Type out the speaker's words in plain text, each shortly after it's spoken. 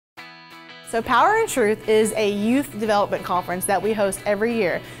So Power and Truth is a youth development conference that we host every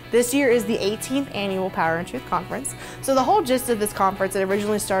year. This year is the 18th annual Power and Truth Conference. So the whole gist of this conference, it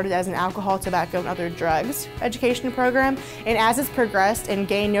originally started as an alcohol, tobacco, and other drugs education program. And as it's progressed and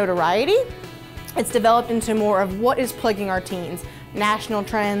gained notoriety, it's developed into more of what is plaguing our teens. National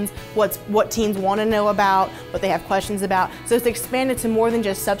trends, what teens want to know about, what they have questions about. So it's expanded to more than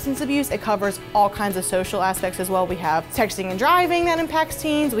just substance abuse. It covers all kinds of social aspects as well. We have texting and driving that impacts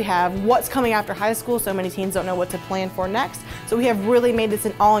teens. We have what's coming after high school. So many teens don't know what to plan for next. So we have really made this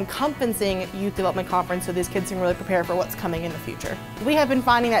an all-encompassing youth development conference so these kids can really prepare for what's coming in the future. We have been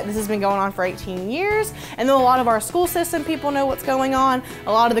finding that this has been going on for 18 years, and though a lot of our school system people know what's going on,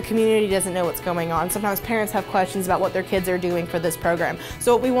 a lot of the community doesn't know what's going on. Sometimes parents have questions about what their kids are doing for this program.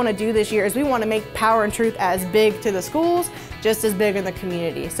 So what we want to do this year is we want to make Power and Truth as big to the schools, just as big in the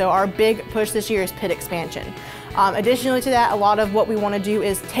community. So our big push this year is PIT expansion. Additionally to that, a lot of what we want to do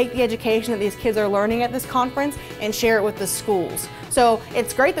is take the education that these kids are learning at this conference and share it with the schools. So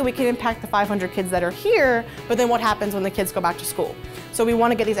it's great that we can impact the 500 kids that are here, but then what happens when the kids go back to school? So we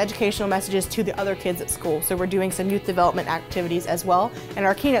want to get these educational messages to the other kids at school. So we're doing some youth development activities as well. And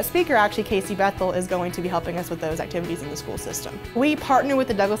our keynote speaker, actually Casey Bethel, is going to be helping us with those activities in the school system. We partner with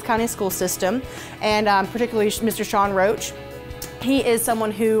the Douglas County School System, and particularly Mr. Sean Roach. He is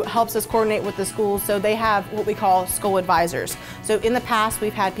someone who helps us coordinate with the schools, so they have what we call school advisors. So in the past,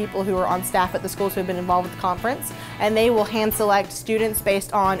 we've had people who are on staff at the schools who have been involved with the conference, and they will hand select students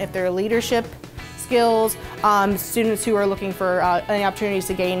based on if they're leadership skills, students who are looking for any opportunities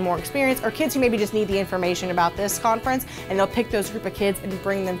to gain more experience, or kids who maybe just need the information about this conference, and they'll pick those group of kids and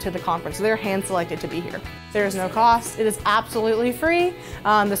bring them to the conference. So they're hand selected to be here. There is no cost. It is absolutely free.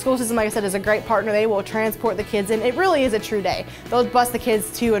 The school system, like I said, is a great partner. They will transport the kids in. It really is a true day. They'll bus the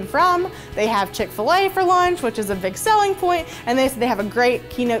kids to and from. They have Chick-fil-A for lunch, which is a big selling point, and they have a great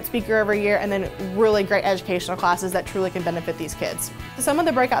keynote speaker every year, and then really great educational classes that truly can benefit these kids. So some of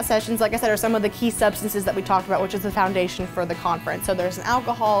the breakout sessions, like I said, are some of the key substances that we talked about, which is the foundation for the conference. So there's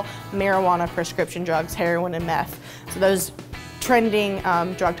alcohol, marijuana, prescription drugs, heroin, and meth. So those trending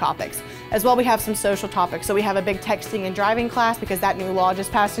drug topics. As well, we have some social topics. So we have a big texting and driving class because that new law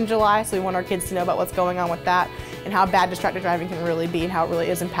just passed in July. So we want our kids to know about what's going on with that and how bad distracted driving can really be and how it really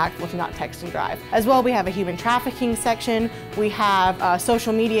is impactful to not text and drive. As well, we have a human trafficking section. We have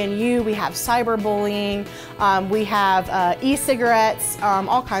social media and you. We have cyberbullying. We have e-cigarettes,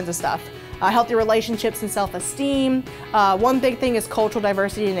 all kinds of stuff. Healthy relationships and self-esteem. One big thing is cultural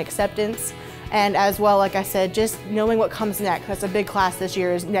diversity and acceptance. And as well, like I said, just knowing what comes next. That's a big class this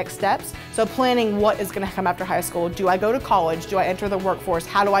year, is next steps. So planning what is going to come after high school. Do I go to college? Do I enter the workforce?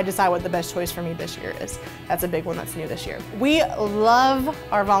 How do I decide what the best choice for me this year is? That's a big one that's new this year. We love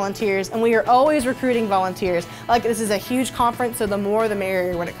our volunteers, and we are always recruiting volunteers. Like, this is a huge conference, so the more the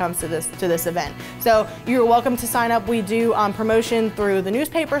merrier when it comes to this event. So you're welcome to sign up. We do promotion through the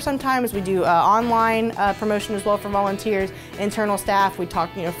newspaper sometimes. We do online promotion as well for volunteers, internal staff. We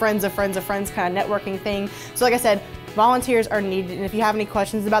talk, friends of friends of friends kind of networking thing. So like I said, volunteers are needed, and if you have any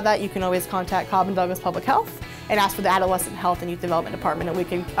questions about that, you can always contact Cobb and Douglas Public Health and ask for the Adolescent Health and Youth Development Department, and we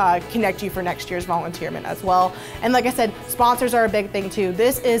can connect you for next year's volunteerment as well. And like I said, sponsors are a big thing too.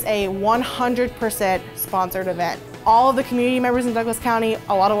 This is a 100% sponsored event. All of the community members in Douglas County,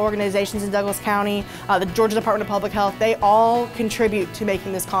 a lot of organizations in Douglas County, the Georgia Department of Public Health, they all contribute to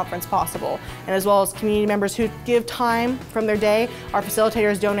making this conference possible. And as well as community members who give time from their day, our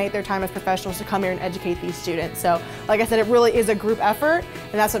facilitators donate their time as professionals to come here and educate these students. So like I said, it really is a group effort,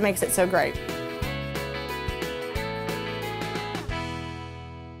 and that's what makes it so great.